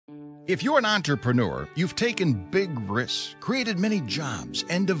If you're an entrepreneur, you've taken big risks, created many jobs,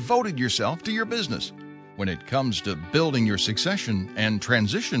 and devoted yourself to your business. When it comes to building your succession and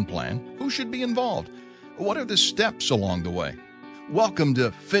transition plan, who should be involved? What are the steps along the way? Welcome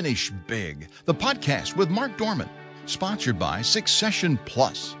to Finish Big, the podcast with Mark Dorman, sponsored by Succession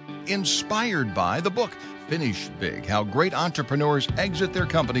Plus, inspired by the book Finish Big, How Great Entrepreneurs Exit Their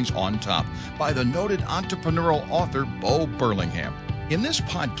Companies on Top, by the noted entrepreneurial author Bo Burlingham. In this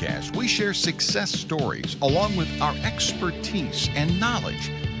podcast, we share success stories along with our expertise and knowledge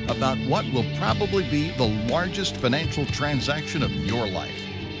about what will probably be the largest financial transaction of your life.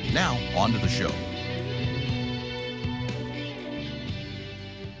 Now, on to the show.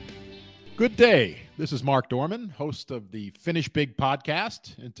 Good day. This is Mark Dorman, host of the Finish Big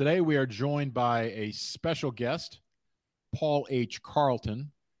podcast, and today we are joined by a special guest, Paul H.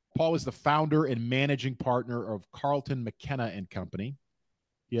 Carleton. Paul is the founder and managing partner of Carleton McKenna & Company.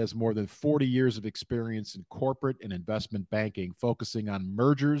 He has more than 40 years of experience in corporate and investment banking, focusing on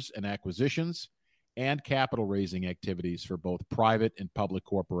mergers and acquisitions and capital raising activities for both private and public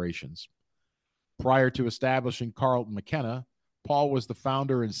corporations. Prior to establishing Carleton McKenna, Paul was the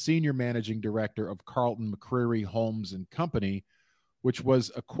founder and senior managing director of Carleton McCreary Homes & Company, which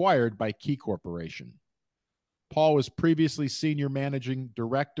was acquired by Key Corporation. Paul was previously senior managing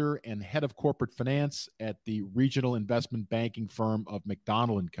director and head of corporate finance at the regional investment banking firm of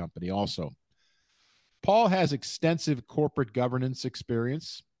McDonald & Company also. Paul has extensive corporate governance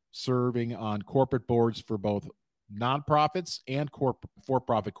experience, serving on corporate boards for both nonprofits and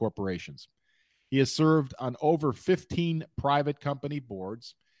for-profit corporations. He has served on over 15 private company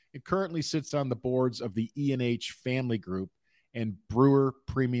boards and currently sits on the boards of the E&H Family Group and Brewer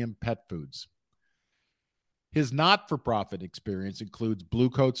Premium Pet Foods. His not-for-profit experience includes Blue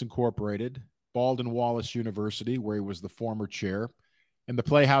Coats Incorporated, Baldwin Wallace University, where he was the former chair, and the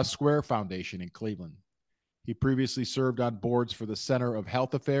Playhouse Square Foundation in Cleveland. He previously served on boards for the Center of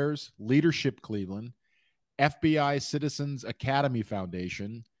Health Affairs, Leadership Cleveland, FBI Citizens Academy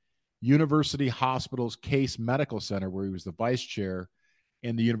Foundation, University Hospitals Case Medical Center, where he was the vice chair,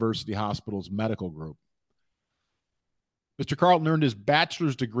 and the University Hospitals Medical Group. Mr. Carleton earned his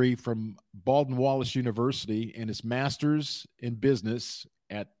bachelor's degree from Baldwin Wallace University and his master's in business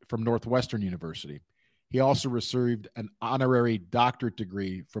from Northwestern University. He also received an honorary doctorate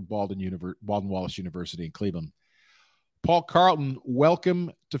degree from Baldwin Wallace University in Cleveland. Paul Carleton,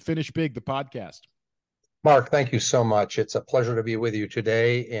 welcome to Finish Big, the podcast. Mark, thank you so much. It's a pleasure to be with you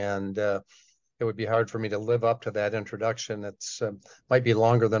today, and it would be hard for me to live up to that introduction. It's might be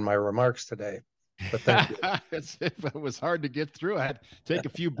longer than my remarks today. But thank you. It was hard to get through. I had to take a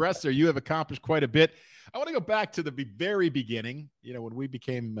few breaths there. You have accomplished quite a bit. I want to go back to the very beginning, when we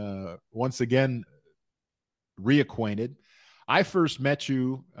became, once again, reacquainted. I first met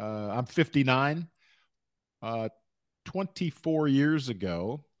you, I'm 59, 24 years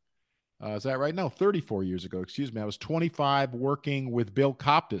ago. Is that right? No, 34 years ago. Excuse me. I was 25 working with Bill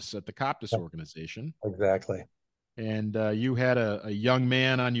Coptis at the Coptis organization. Exactly. And you had a young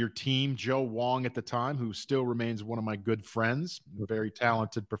man on your team, Joe Wong at the time, who still remains one of my good friends, a very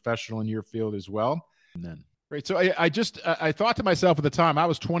talented professional in your field as well. And then, right. So I thought to myself at the time, I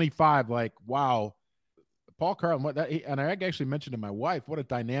was 25, like, wow, Paul Carleton, and I actually mentioned to my wife, what a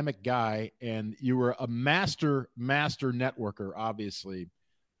dynamic guy. And you were a master networker, obviously.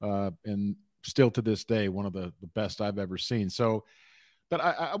 And still to this day, one of the best I've ever seen. So, but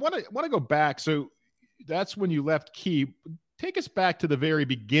I want to go back. So that's when you left Key. Take us back to the very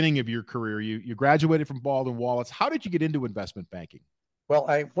beginning of your career. You graduated from Baldwin Wallace. How did you get into investment banking? Well,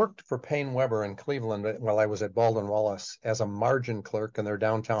 I worked for Payne Weber in Cleveland while I was at Baldwin Wallace as a margin clerk in their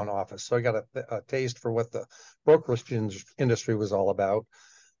downtown office. So I got a taste for what the brokerage industry was all about.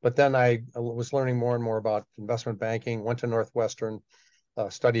 But then I was learning more and more about investment banking, went to Northwestern,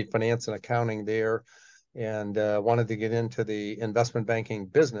 studied finance and accounting there, and wanted to get into the investment banking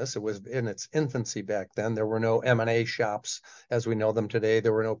business. It was in its infancy back then. There were no M&A shops as we know them today.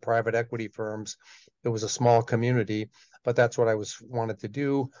 There were no private equity firms. It was a small community, but that's what I wanted to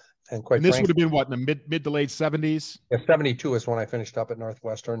do. And this would have been what, in the mid to late 70s? Yeah, 72 is when I finished up at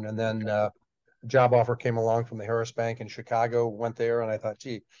Northwestern. And then a job offer came along from the Harris Bank in Chicago, went there, and I thought,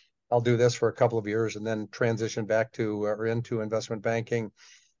 gee, I'll do this for a couple of years and then transition back to or into investment banking.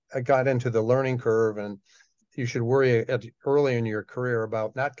 I got into the learning curve, and you should worry early in your career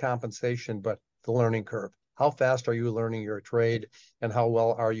about not compensation, but the learning curve. How fast are you learning your trade and how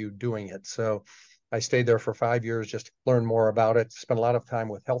well are you doing it? So I stayed there for 5 years, just to learn more about it, spent a lot of time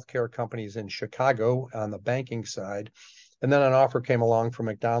with healthcare companies in Chicago on the banking side. And then an offer came along from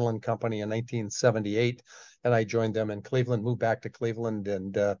McDonald & Company in 1978 and I joined them in Cleveland, moved back to Cleveland,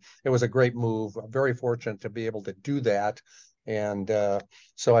 and it was a great move. I'm very fortunate to be able to do that. And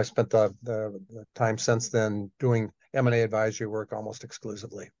so I spent the time since then doing M&A advisory work almost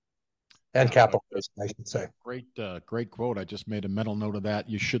exclusively, and capital raising, I should say. Great quote. I just made a mental note of that.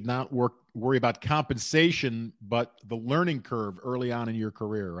 You should not worry about compensation, but the learning curve early on in your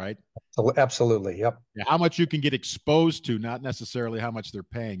career, right? So absolutely, yep. Yeah, how much you can get exposed to, not necessarily how much they're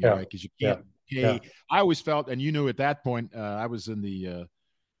paying you, right? Because you can't pay. I always felt, and you knew at that point, I was in the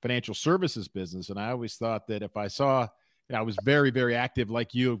financial services business, and I always thought that if I saw, I was very, very active,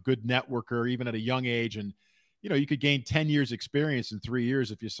 like you, a good networker, even at a young age, and you could gain 10 years experience in 3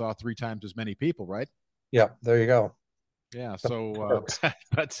 years if you saw 3 times as many people, right? Yeah, there you go. Yeah. So,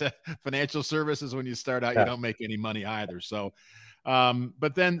 but financial services, when you start out, you don't make any money either. So,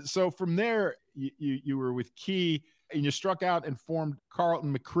 but then, so from there, you were with Key, and you struck out and formed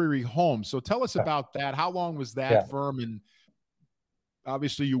Carleton McCreary Homes. So tell us about that. How long was that firm? And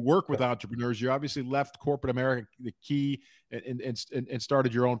obviously you work with entrepreneurs. You obviously left corporate America, the Key, and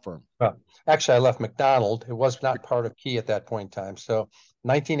started your own firm. Actually, I left McDonald. It was not part of Key at that point in time. So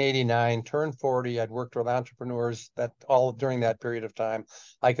 1989, turned 40. I'd worked with entrepreneurs that all during that period of time.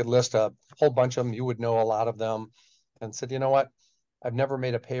 I could list a whole bunch of them. You would know a lot of them. And said, you know what? I've never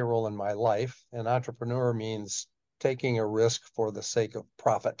made a payroll in my life. An entrepreneur means taking a risk for the sake of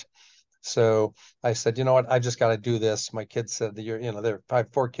profit. So I said, you know what? I just got to do this. My kids said, they're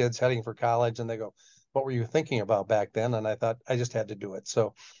 4 kids heading for college, and they go, what were you thinking about back then? And I thought I just had to do it.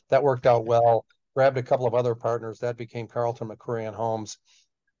 So that worked out well. Grabbed a couple of other partners. That became Carleton McCreary Homes.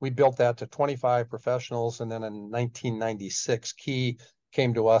 We built that to 25 professionals. And then in 1996, Key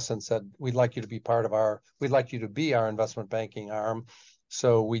came to us and said, we'd like you to be our investment banking arm.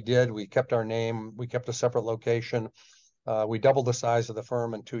 So we did. We kept our name. We kept a separate location. We doubled the size of the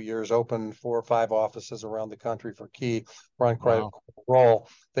firm in 2 years, opened 4 or 5 offices around the country for Key. We're on quite a roll.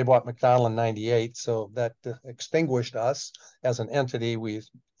 They bought McDonald in 98, so that extinguished us as an entity. We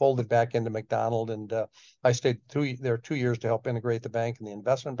folded back into McDonald, and I stayed there 2 years to help integrate the bank and the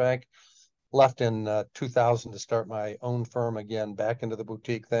investment bank. Left in 2000 to start my own firm again, back into the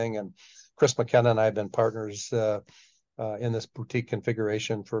boutique thing. And Chris McKenna and I have been partners in this boutique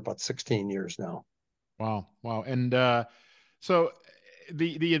configuration for about 16 years now. Wow. And so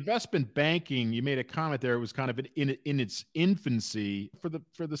the investment banking, you made a comment there, it was kind of in its infancy.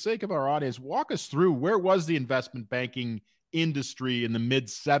 For the sake of our audience, walk us through, where was the investment banking industry in the mid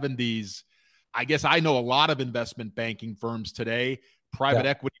 70s? I guess I know a lot of investment banking firms today. Private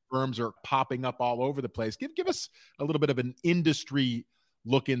equity firms are popping up all over the place. Give us a little bit of an industry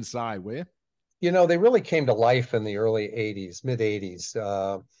look inside, will you? They really came to life in the early 80s, mid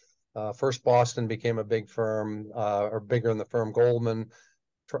 80s. First, Boston became a big firm, or bigger than the firm. Goldman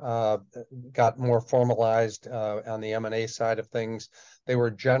got more formalized on the M&A side of things. They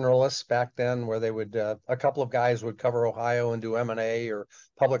were generalists back then, where they would a couple of guys would cover Ohio and do M&A or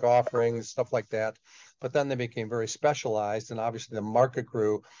public offerings, stuff like that. But then they became very specialized, and obviously the market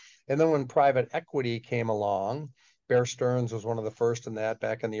grew. And then when private equity came along, Bear Stearns was one of the first in that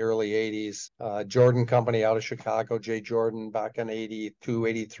back in the early 80s. Jordan Company out of Chicago, Jay Jordan, back in 82,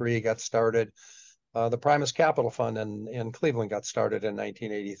 83 got started. The Primus Capital Fund in Cleveland got started in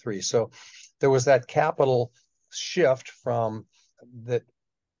 1983. So there was that capital shift from that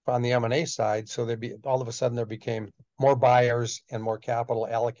on the M&A side. So all of a sudden there became more buyers and more capital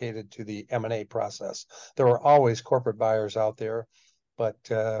allocated to the M&A process. There were always corporate buyers out there, but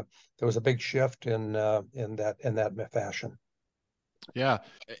there was a big shift in that fashion. Yeah,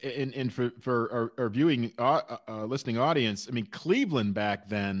 and for our viewing, listening audience, I mean, Cleveland back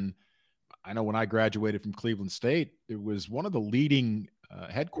then, I know when I graduated from Cleveland State, it was one of the leading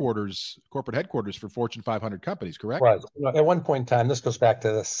corporate headquarters for Fortune 500 companies, correct? Right. At one point in time, this goes back to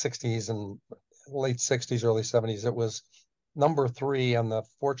the 60s and late 60s, early 70s, it was number 3 on the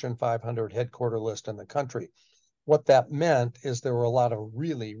Fortune 500 headquarter list in the country. What that meant is there were a lot of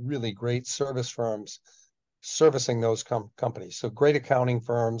really, really great service firms servicing those companies. So great accounting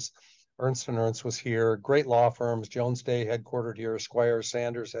firms, Ernst & Ernst was here, great law firms, Jones Day headquartered here, Squire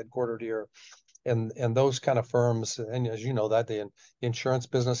Sanders headquartered here. And those kind of firms, and as you know, that the insurance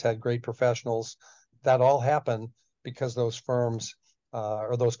business had great professionals. That all happened because those firms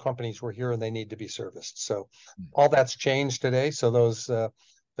or those companies were here and they need to be serviced. So all that's changed today. So those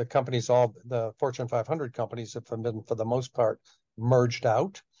the companies, all the Fortune 500 companies have been, for the most part, merged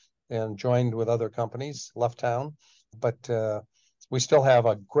out and joined with other companies, left town. But we still have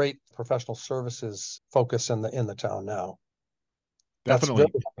a great professional services focus in the town now. Definitely.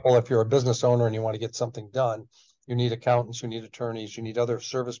 That's very helpful if you're a business owner and you want to get something done. You need accountants, you need attorneys, you need other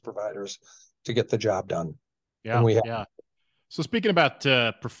service providers to get the job done. And Yeah. Yeah. So speaking about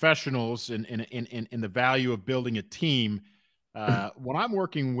professionals and the value of building a team, when I'm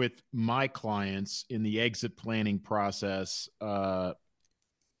working with my clients in the exit planning process,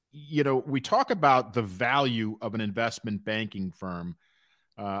 we talk about the value of an investment banking firm.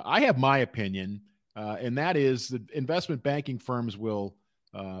 I have my opinion, and that is that investment banking firms will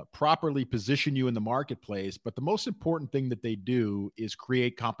properly position you in the marketplace, but the most important thing that they do is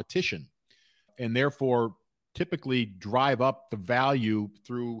create competition, and therefore typically drive up the value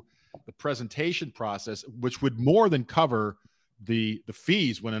through the presentation process, which would more than cover the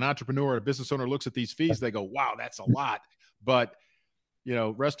fees. When an entrepreneur or a business owner looks at these fees, they go, wow, that's a lot. But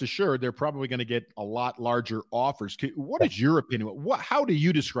rest assured, they're probably going to get a lot larger offers. What is your opinion? How do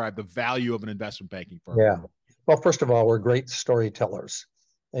you describe the value of an investment banking firm? Yeah. Well, first of all, we're great storytellers,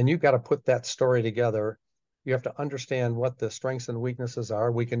 and you've got to put that story together. You have to understand what the strengths and weaknesses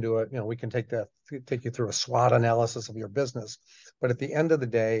are. We can do it. We can take you through a SWOT analysis of your business. But at the end of the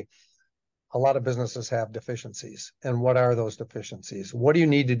day, a lot of businesses have deficiencies. And what are those deficiencies? What do you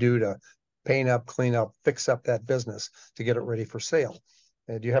need to do to paint up, clean up, fix up that business to get it ready for sale?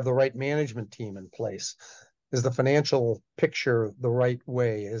 Do you have the right management team in place? Is the financial picture the right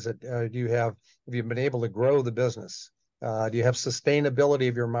way? Have you been able to grow the business? Do you have sustainability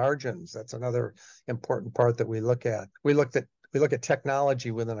of your margins? That's another important part that we look at. We look at technology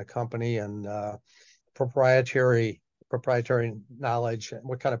within a company and proprietary knowledge.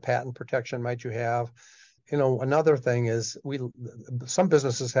 What kind of patent protection might you have? Another thing is some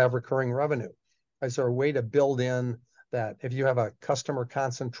businesses have recurring revenue. Is there a way to build in that if you have a customer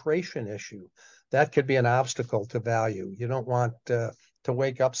concentration issue, that could be an obstacle to value? You don't want to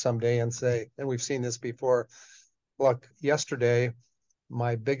wake up someday and say, and we've seen this before, look, yesterday,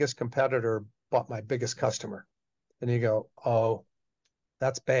 my biggest competitor bought my biggest customer. And you go, oh,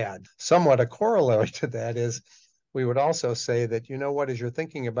 that's bad. Somewhat a corollary to that is we would also say that, as you're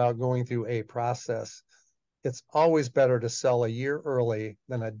thinking about going through a process, it's always better to sell a year early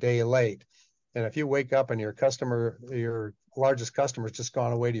than a day late. And if you wake up and your largest customer has just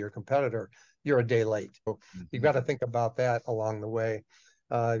gone away to your competitor, you're a day late. So you've got to think about that along the way.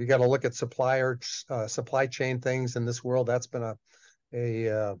 You got to look at supply chain things in this world. That's been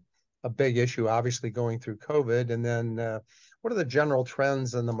a big issue, obviously, going through COVID. And then what are the general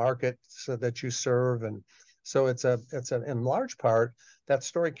trends in the market that you serve? And so it's in large part, that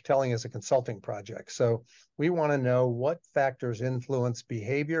storytelling is a consulting project. So we want to know what factors influence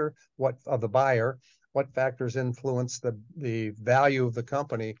behavior, of the buyer, what factors influence the value of the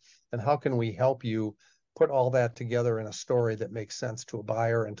company, and how can we help you put all that together in a story that makes sense to a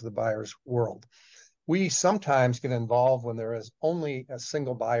buyer and to the buyer's world. We sometimes get involved when there is only a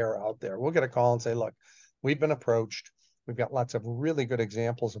single buyer out there. We'll get a call and say, look, we've been approached. We've got lots of really good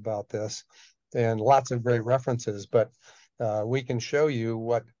examples about this and lots of great references, but we can show you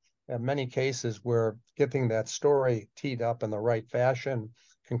what in many cases where getting that story teed up in the right fashion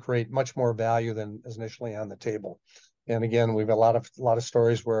can create much more value than is initially on the table. And again, we've a lot of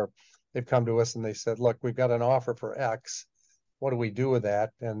stories where they've come to us and they said, look, we've got an offer for X. What do we do with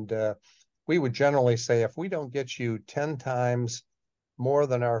that? And we would generally say, if we don't get you 10 times more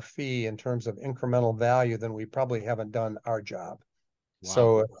than our fee in terms of incremental value, then we probably haven't done our job. Wow.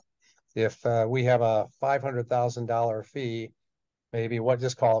 So if we have a $500,000 fee, maybe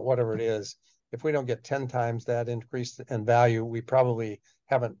just call it whatever it is. If we don't get 10 times that increase in value, we probably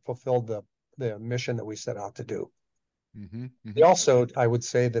haven't fulfilled the mission that we set out to do. Mm-hmm, mm-hmm. Also, I would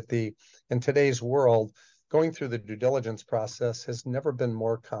say that in today's world, going through the due diligence process has never been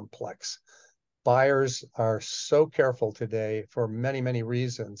more complex. Buyers are so careful today for many, many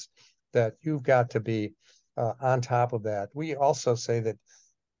reasons that you've got to be on top of that. We also say that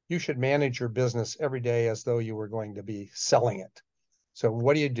you should manage your business every day as though you were going to be selling it. So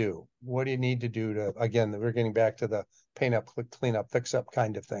what do you do? What do you need to do to, again, we're getting back to the paint up, clean up, fix up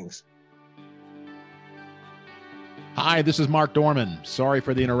kind of things. Hi, this is Mark Dorman. Sorry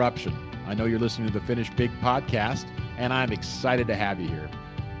for the interruption. I know you're listening to the Finish Big podcast, and I'm excited to have you here.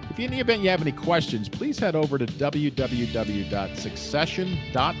 If in the event you have any questions, please head over to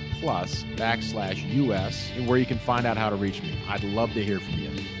www.succession.plus/US, where you can find out how to reach me. I'd love to hear from you.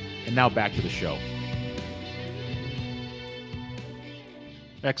 And now back to the show.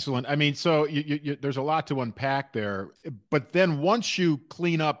 Excellent. I mean, so there's a lot to unpack there. But then once you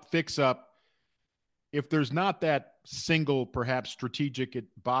clean up, fix up, if there's not that single, perhaps strategic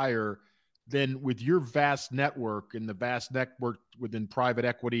buyer, then with your vast network and the vast network within private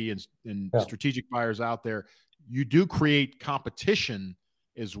equity and strategic buyers out there, you do create competition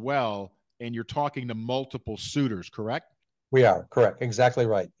as well. And you're talking to multiple suitors, correct? We are, correct. Exactly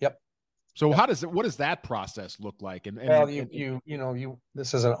right. Yep. So Yep. what does that process look like? Well,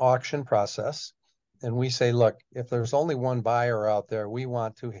 this is an auction process. And we say, look, if there's only one buyer out there, we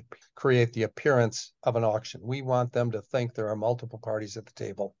want to create the appearance of an auction. We want them to think there are multiple parties at the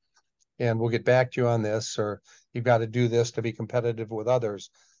table. And we'll get back to you on this, or you've got to do this to be competitive with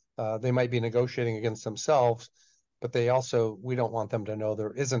others. They might be negotiating against themselves, but we don't want them to know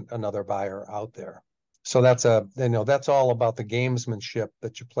there isn't another buyer out there. So that's all about the gamesmanship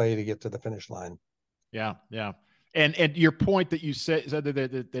that you play to get to the finish line. Yeah, yeah. And your point that you said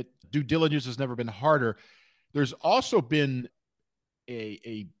that due diligence has never been harder. There's also been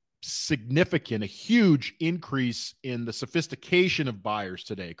a huge increase in the sophistication of buyers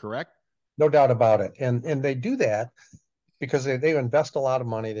today, correct? No doubt about it. And they do that because they invest a lot of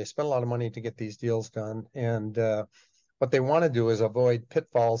money. They spend a lot of money to get these deals done. And what they want to do is avoid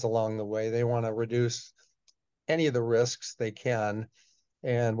pitfalls along the way. They want to reduce any of the risks they can.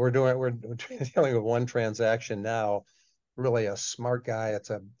 And we're dealing with one transaction now, really a smart guy.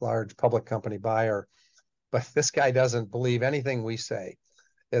 It's a large public company buyer, but this guy doesn't believe anything we say.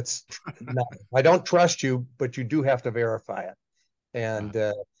 It's not, I don't trust you, but you do have to verify it. And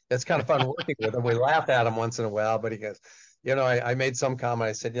it's kind of fun working with him. We laugh at him once in a while, but he goes, I made some comment.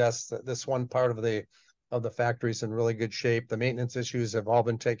 I said, yes, this one part of the factory's in really good shape. The maintenance issues have all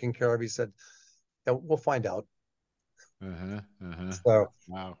been taken care of. He said, yeah, we'll find out. So,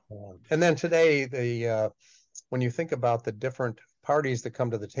 wow. And then today, when you think about the different parties that come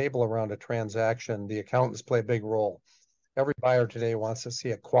to the table around a transaction, the accountants play a big role. Every buyer today wants to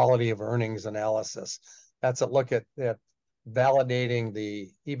see a quality of earnings analysis. That's a look at validating the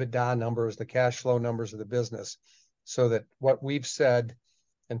EBITDA numbers, the cash flow numbers of the business, so that what we've said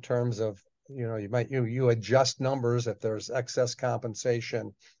in terms of, you adjust numbers if there's excess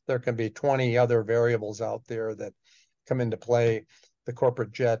compensation. There can be 20 other variables out there that come into play, the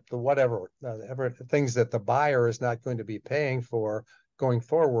corporate jet, the whatever things that the buyer is not going to be paying for going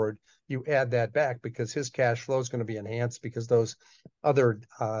forward. You add that back because his cash flow is going to be enhanced because those other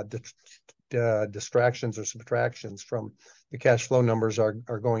distractions or subtractions from the cash flow numbers are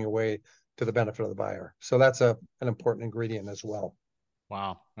going away to the benefit of the buyer. So that's an important ingredient as well.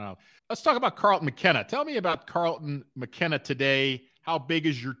 Wow. Let's talk about Carleton McKenna. Tell me about Carleton McKenna today. How big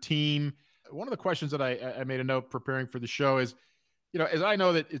is your team? One of the questions that I made a note preparing for the show is, as I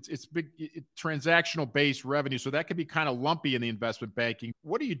know that it's big transactional based revenue, so that can be kind of lumpy in the investment banking.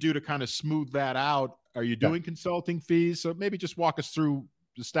 What do you do to kind of smooth that out? Are you doing consulting fees? So maybe just walk us through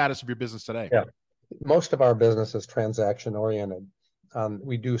the status of your business today. Yeah, most of our business is transaction oriented.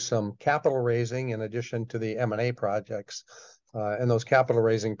 We do some capital raising in addition to the M&A projects, and those capital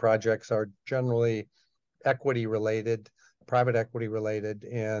raising projects are generally equity related, private equity related,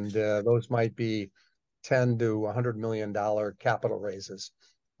 and those might be $10 to $100 million capital raises.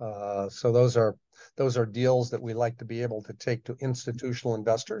 So those are deals that we like to be able to take to institutional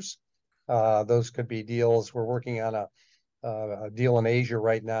investors. Those could be deals. We're working on a deal in Asia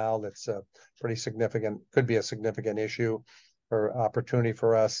right now that's pretty significant, could be a significant issue or opportunity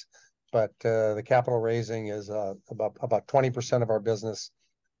for us. But the capital raising is about 20% of our business.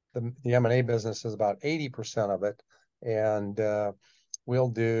 The M&A business is about 80% of it. And we'll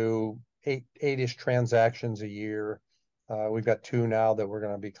do eight-ish transactions a year. We've got two now that we're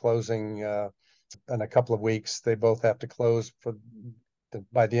going to be closing in a couple of weeks. They both have to close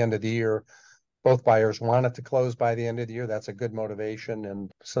by the end of the year. Both buyers want it to close by the end of the year. That's a good motivation.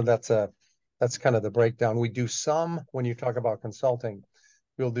 And so that's kind of the breakdown. We do some, when you talk about consulting,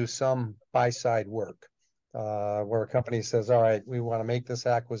 we'll do some buy-side work where a company says, all right, we want to make this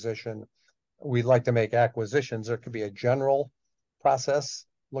acquisition. We'd like to make acquisitions. There could be a general process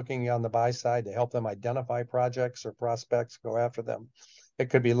looking on the buy side to help them identify projects or prospects, go after them. It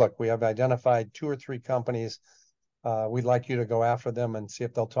could be, look, we have identified 2 or 3 companies. We'd like you to go after them and see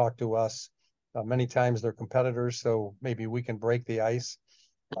if they'll talk to us. Many times they're competitors, so maybe we can break the ice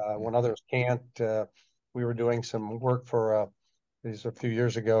when others can't. We were doing some work these a few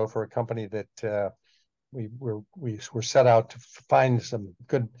years ago for a company that we were set out to find some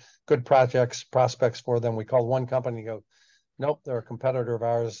good prospects for them. We called one company and go, nope, they're a competitor of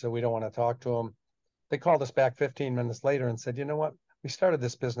ours, so we don't want to talk to them. They called us back 15 minutes later and said, you know what? We started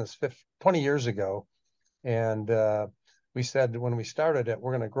this business 20 years ago. And we said, when we started it,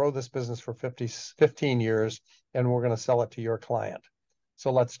 we're going to grow this business for 15 years and we're going to sell it to your client.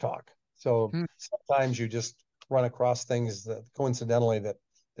 So let's talk. So sometimes you just run across things that coincidentally that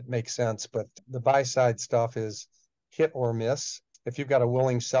make sense, but the buy side stuff is hit or miss. If you've got a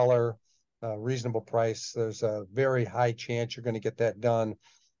willing seller, reasonable price, there's a very high chance you're going to get that done.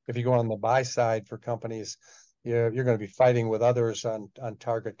 If you go on the buy side for companies, you're going to be fighting with others on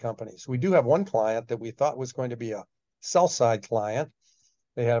target companies. We do have one client that we thought was going to be a sell side client.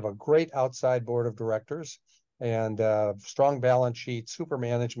 They have a great outside board of directors and strong balance sheet, super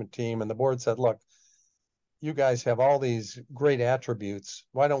management team. And the board said, look, you guys have all these great attributes.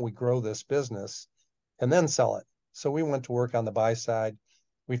 Why don't we grow this business and then sell it? So we went to work on the buy side.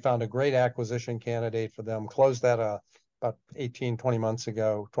 We found a great acquisition candidate for them, closed that about 24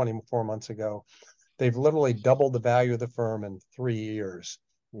 months ago. They've literally doubled the value of the firm in 3 years.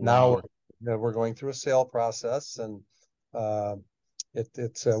 Wow. Now we're going through a sale process, and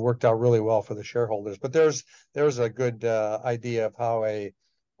it's worked out really well for the shareholders. But there's a good idea of how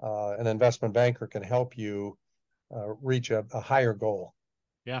an investment banker can help you reach a higher goal.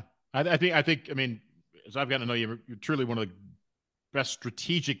 Yeah, I think. I mean, as I've gotten to know you, you're truly one of the best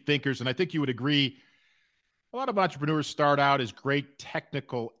strategic thinkers, and I think you would agree. A lot of entrepreneurs start out as great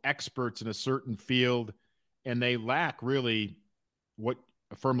technical experts in a certain field, and they lack really what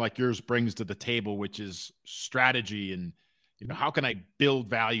a firm like yours brings to the table, which is strategy and how can I build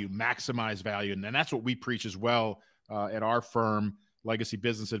value, maximize value, and then that's what we preach as well at our firm, Legacy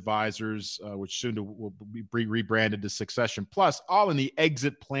Business Advisors, which soon will be rebranded to Succession Plus, all in the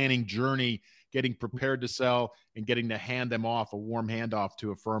exit planning journey, getting prepared to sell and getting to hand them off, a warm handoff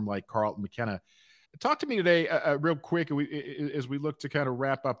to a firm like Carleton McKenna. Talk to me today real quick as we look to kind of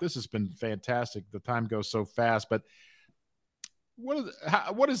wrap up. This has been fantastic. The time goes so fast, but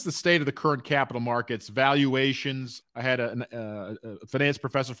what is the state of the current capital markets, valuations? I had a finance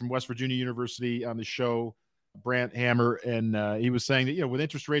professor from West Virginia University on the show, Brant Hammer, and he was saying that, with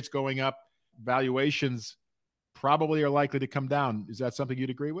interest rates going up, valuations probably are likely to come down. Is that something you'd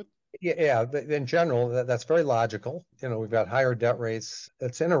agree with? Yeah, in general, that's very logical. We've got higher debt rates.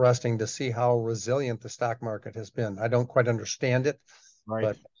 It's interesting to see how resilient the stock market has been. I don't quite understand it, Right.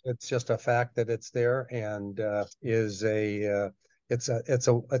 but it's just a fact that it's there and it's a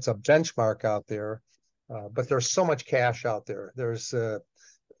benchmark out there. But there's so much cash out there. There's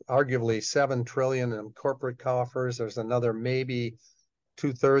arguably 7 trillion in corporate coffers. There's another maybe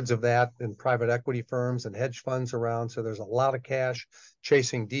 2/3 of that in private equity firms and hedge funds around. So there's a lot of cash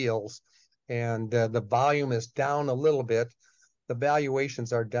chasing deals, and the volume is down a little bit. The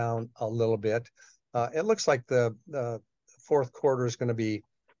valuations are down a little bit. It looks like the fourth quarter is going to be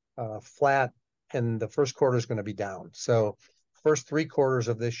flat, and the first quarter is going to be down. So first 3 quarters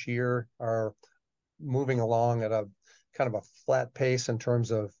of this year are moving along at a kind of a flat pace in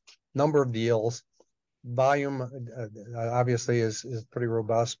terms of number of deals. Volume obviously is pretty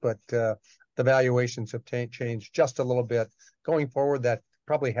robust, but the valuations have changed just a little bit. Going forward, that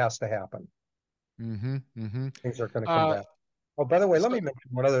probably has to happen. Things are going to come back. Oh, by the way, let me mention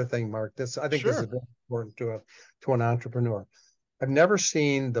one other thing, Mark. I think this is very important to an entrepreneur. I've never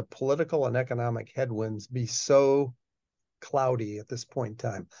seen the political and economic headwinds be so cloudy at this point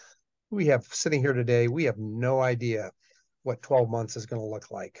in time. Sitting here today, we have no idea what 12 months is going to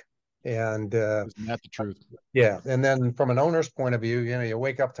look like. And isn't that the truth? Yeah. And then from an owner's point of view, you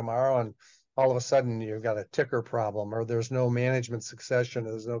wake up tomorrow and all of a sudden you've got a ticker problem, or there's no management succession,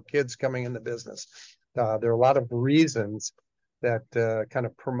 or there's no kids coming in the business. There are a lot of reasons that kind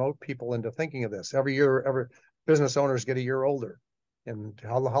of promote people into thinking of this. Every year, every business owners get a year older. And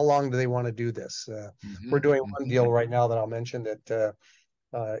how long do they want to do this? We're doing one deal right now that I'll mention that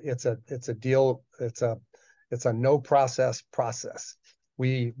it's a deal. It's a no process.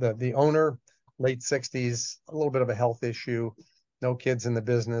 The owner, late 60s, a little bit of a health issue, no kids in the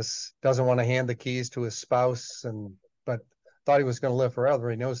business, doesn't want to hand the keys to his spouse, but thought he was going to live forever.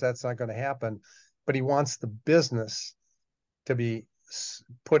 He knows that's not going to happen, but he wants the business to be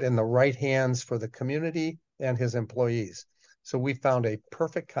put in the right hands for the community and his employees. So we found a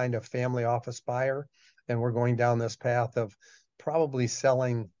perfect kind of family office buyer, and we're going down this path of probably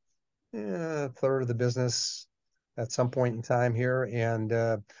selling a third of the business at some point in time here, and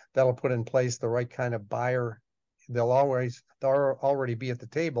that'll put in place the right kind of buyer. They'll already be at the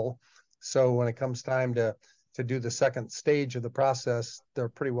table. So when it comes time to do the second stage of the process, they're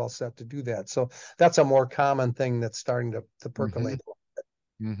pretty well set to do that. So that's a more common thing that's starting to percolate.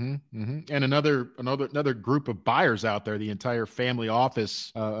 And another group of buyers out there, the entire family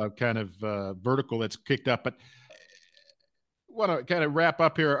office kind of vertical that's kicked up. But want to kind of wrap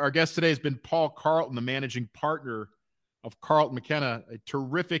up here. Our guest today has been Paul Carleton, the managing partner of Carleton McKenna, a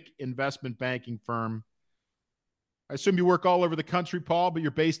terrific investment banking firm. I assume you work all over the country, Paul, but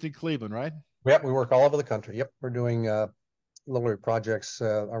you're based in Cleveland, right? Yep, we work all over the country. Yep, we're doing little projects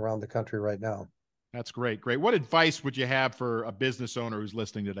around the country right now. That's great. What advice would you have for a business owner who's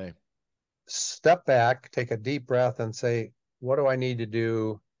listening today? Step back, take a deep breath, and say, what do I need to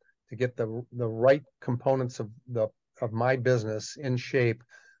do to get the right components of my business in shape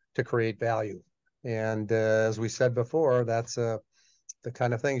to create value. And as we said before, that's the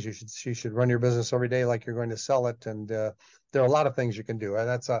kind of things you should run your business every day like you're going to sell it. And there are a lot of things you can do. And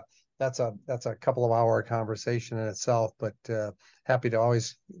that's a couple of hour conversation in itself, but happy to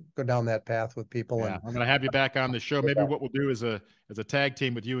always go down that path with people. Yeah, I'm going to have you back on the show. Maybe what we'll do is a tag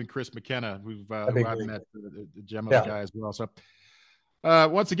team with you and Chris McKenna, who I've met, the gem of the guy as well. So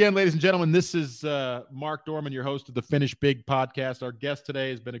once again, ladies and gentlemen, this is Mark Dorman, your host of the Finish Big podcast. Our guest today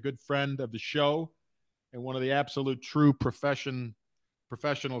has been a good friend of the show and one of the absolute true professionals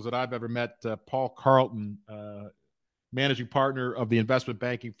that I've ever met, Paul Carleton, managing partner of the investment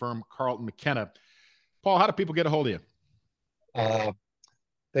banking firm Carleton McKenna. Paul, how do people get a hold of you?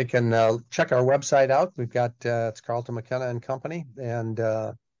 They can check our website out. We've got it's Carleton McKenna and Company, and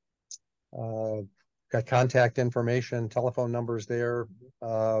got contact information, telephone numbers there,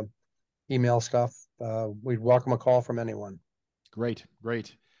 email stuff. We'd welcome a call from anyone. Great.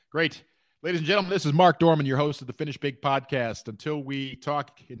 Ladies and gentlemen, this is Mark Dorman, your host of the Finish Big podcast. Until we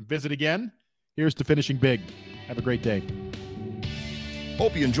talk and visit again, here's to finishing big. Have a great day.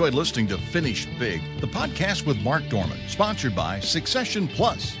 Hope you enjoyed listening to Finish Big, the podcast with Mark Dorman, sponsored by Succession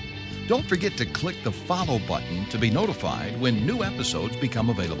Plus. Don't forget to click the follow button to be notified when new episodes become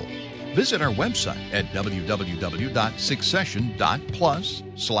available. Visit our website at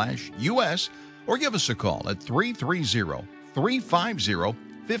www.succession.plus/US or give us a call at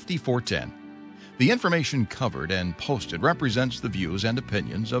 330-350-5410. The information covered and posted represents the views and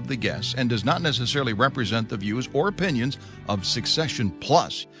opinions of the guests and does not necessarily represent the views or opinions of Succession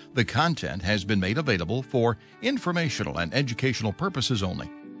Plus. The content has been made available for informational and educational purposes only.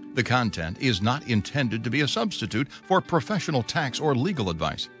 The content is not intended to be a substitute for professional tax or legal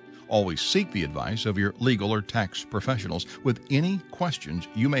advice. Always seek the advice of your legal or tax professionals with any questions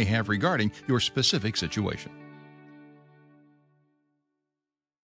you may have regarding your specific situation.